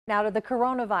Now to the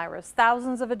coronavirus.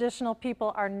 Thousands of additional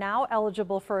people are now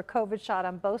eligible for a COVID shot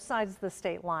on both sides of the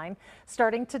state line.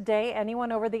 Starting today,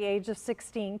 anyone over the age of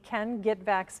 16 can get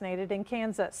vaccinated in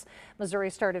Kansas. Missouri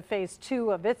started phase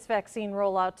 2 of its vaccine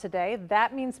rollout today.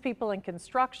 That means people in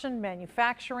construction,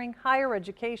 manufacturing, higher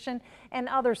education, and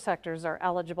other sectors are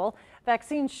eligible.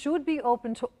 Vaccines should be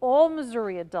open to all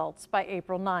Missouri adults by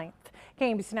April 9th.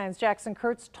 KMBC 9's Jackson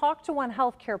Kurtz talked to one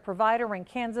healthcare provider in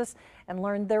Kansas and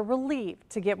learned they're relieved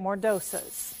to get more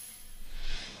doses.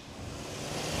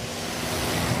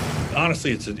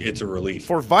 Honestly, it's a relief.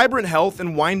 For Vibrant Health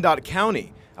in Wyandotte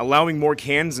County, allowing more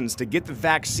Kansans to get the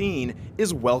vaccine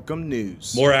is welcome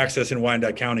news. More access in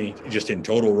Wyandotte County, just in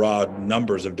total raw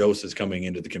numbers of doses coming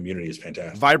into the community, is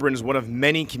fantastic. Vibrant is one of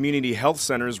many community health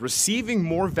centers receiving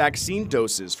more vaccine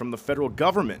doses from the federal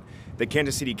government. The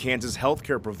Kansas City, Kansas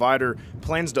healthcare provider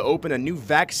plans to open a new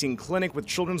vaccine clinic with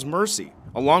Children's Mercy,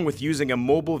 along with using a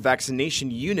mobile vaccination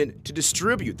unit to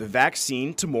distribute the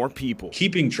vaccine to more people.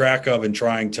 Keeping track of and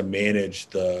trying to manage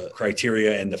the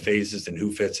criteria and the phases and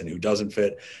who fits and who doesn't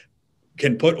fit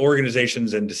can put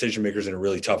organizations and decision makers in a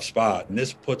really tough spot. And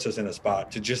this puts us in a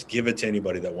spot to just give it to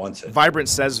anybody that wants it. Vibrant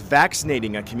says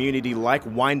vaccinating a community like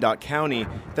Wyandotte County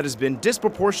that has been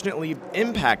disproportionately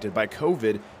impacted by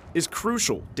COVID is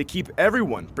crucial to keep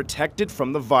everyone protected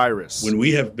from the virus. When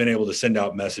we have been able to send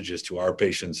out messages to our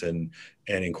patients and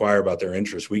inquire about their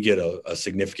interests, we get a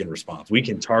significant response. We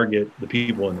can target the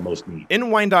people in the most need.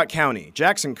 In Wyandotte County,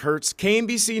 Jackson Kurtz,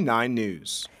 KMBC 9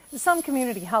 News. Some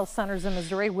community health centers in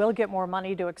Missouri will get more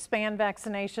money to expand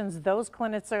vaccinations. Those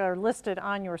clinics are listed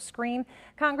on your screen.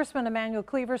 Congressman Emmanuel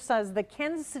Cleaver says the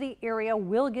Kansas City area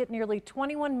will get nearly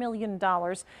 $21 million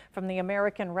from the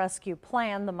American Rescue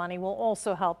Plan. The money will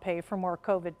also help pay for more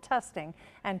COVID testing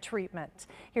and treatment.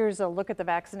 Here's a look at the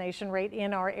vaccination rate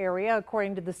in our area.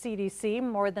 According to the CDC,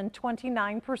 more than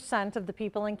 29% of the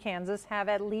people in Kansas have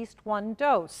at least one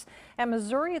dose. At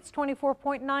Missouri, it's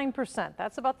 24.9%.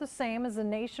 That's about the same as the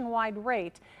nationwide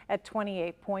rate at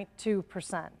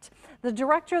 28.2%. The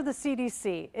director of the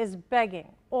CDC is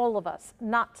begging all of us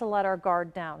not to let our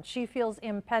guard down. She feels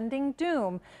impending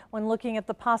doom when looking at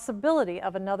the possibility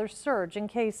of another surge in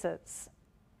cases.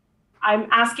 I'm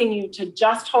asking you to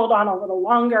just hold on a little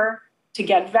longer, to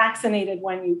get vaccinated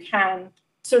when you can,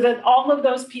 so that all of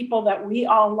those people that we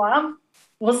all love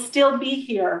will still be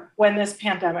here when this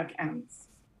pandemic ends.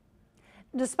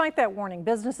 Despite that warning,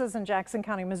 businesses in Jackson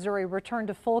County, Missouri return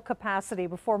to full capacity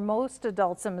before most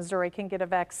adults in Missouri can get a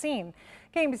vaccine.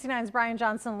 KMBC 9's Brian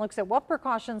Johnson looks at what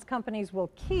precautions companies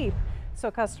will keep so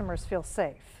customers feel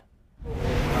safe.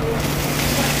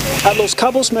 At Los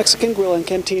Cabos Mexican Grill and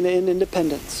Cantina in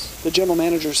Independence, the general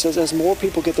manager says as more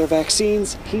people get their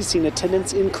vaccines, he's seen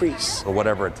attendance increase.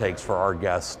 Whatever it takes for our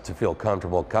guests to feel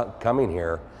comfortable coming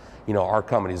here, you know, our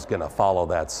company's going to follow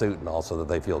that suit and also that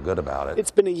they feel good about it.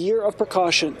 It's been a year of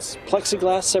precautions.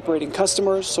 Plexiglass separating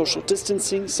customers, social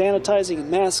distancing, sanitizing, and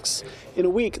masks. In a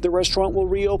week, the restaurant will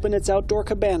reopen its outdoor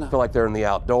cabana. I feel like they're in the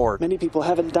outdoor. Many people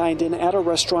haven't dined in at a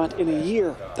restaurant in a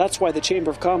year. That's why the Chamber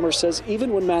of Commerce says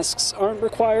even when masks aren't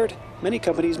required, many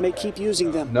companies may keep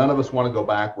using them. None of us want to go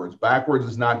backwards. Backwards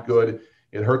is not good.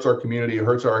 It hurts our community, it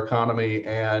hurts our economy,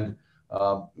 and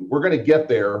we're going to get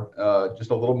there,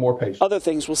 just a little more patient. Other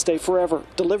things will stay forever.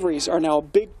 Deliveries are now a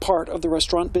big part of the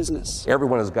restaurant business.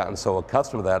 Everyone has gotten so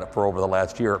accustomed to that for over the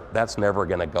last year, that's never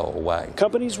going to go away.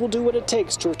 Companies will do what it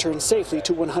takes to return safely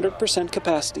to 100%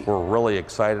 capacity. We're really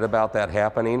excited about that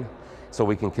happening so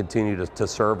we can continue to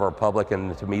serve our public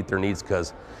and to meet their needs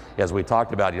because, as we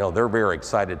talked about, you know, they're very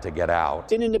excited to get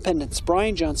out. In Independence,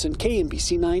 Brian Johnson,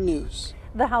 KMBC 9 News.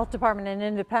 The health department in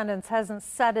Independence hasn't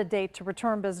set a date to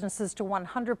return businesses to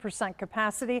 100%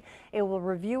 capacity. It will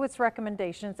review its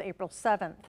recommendations April 7th.